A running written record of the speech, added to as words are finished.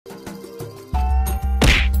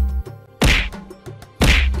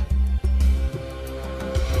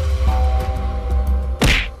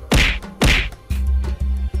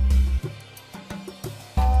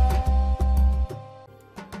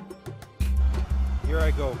here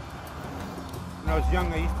I go. When I was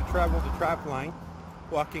young, I used to travel the trap line,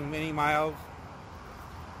 walking many miles.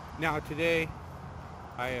 Now today,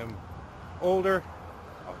 I am older,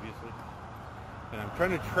 obviously, and I'm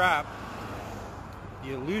trying to trap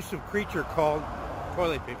the elusive creature called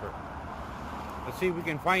toilet paper. Let's see if we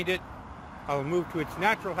can find it. I'll move to its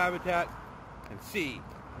natural habitat and see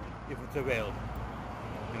if it's available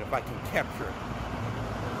and if I can capture it.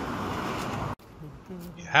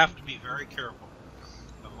 You have to be very careful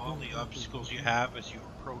of all the obstacles you have as you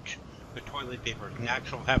approach the toilet paper's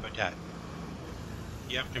natural habitat.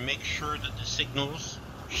 You have to make sure that the signals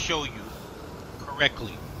show you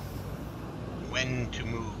correctly when to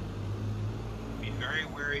move. Be very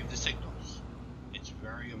wary of the signals. It's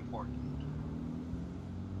very important.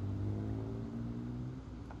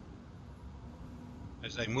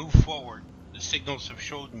 As I move forward, the signals have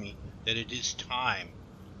showed me that it is time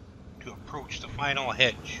to approach the final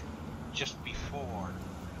hedge just before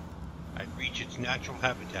I reach its natural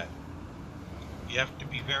habitat. You have to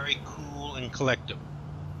be very cool and collective.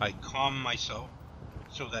 I calm myself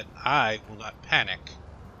so that I will not panic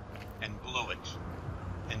and blow it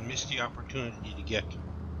and miss the opportunity to get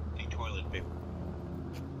the toilet paper.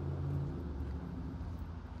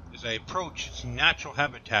 As I approach its natural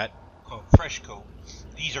habitat called Freshco,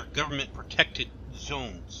 these are government protected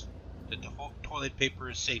zones that the toilet paper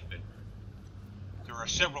is safe in. There are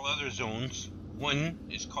several other zones. One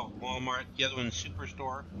is called Walmart, the other one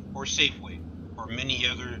Superstore or Safeway, or many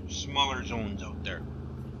other smaller zones out there.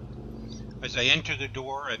 As I enter the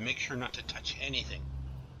door, I make sure not to touch anything.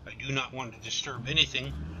 I do not want to disturb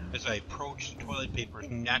anything as I approach the toilet paper's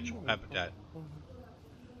natural habitat.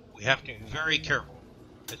 We have to be very careful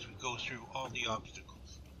as we go through all the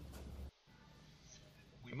obstacles.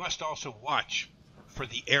 We must also watch for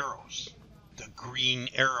the arrows, the green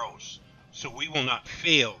arrows, so we will not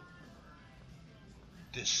fail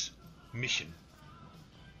this mission.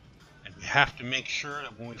 And we have to make sure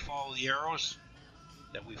that when we follow the arrows,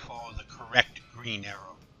 that we follow the correct green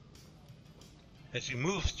arrow. As we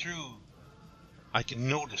move through, I can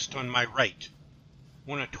notice on my right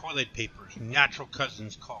one of toilet paper's natural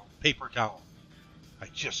cousins called paper towel. I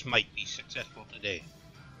just might be successful today.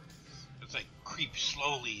 As I creep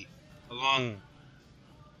slowly along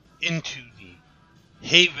into the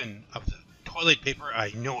haven of the toilet paper,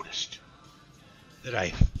 I noticed that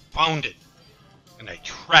I found it, and I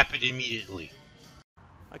trap it immediately.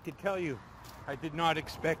 I can tell you, I did not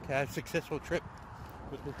expect to have a successful trip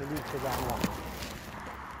with this elusive animal.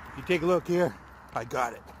 If you take a look here, I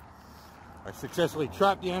got it. I successfully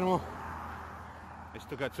trapped the animal. I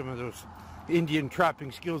still got some of those Indian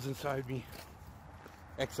trapping skills inside me.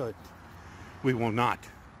 Excellent. We will not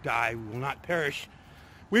die. We will not perish.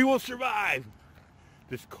 We will survive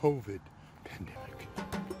this COVID pandemic.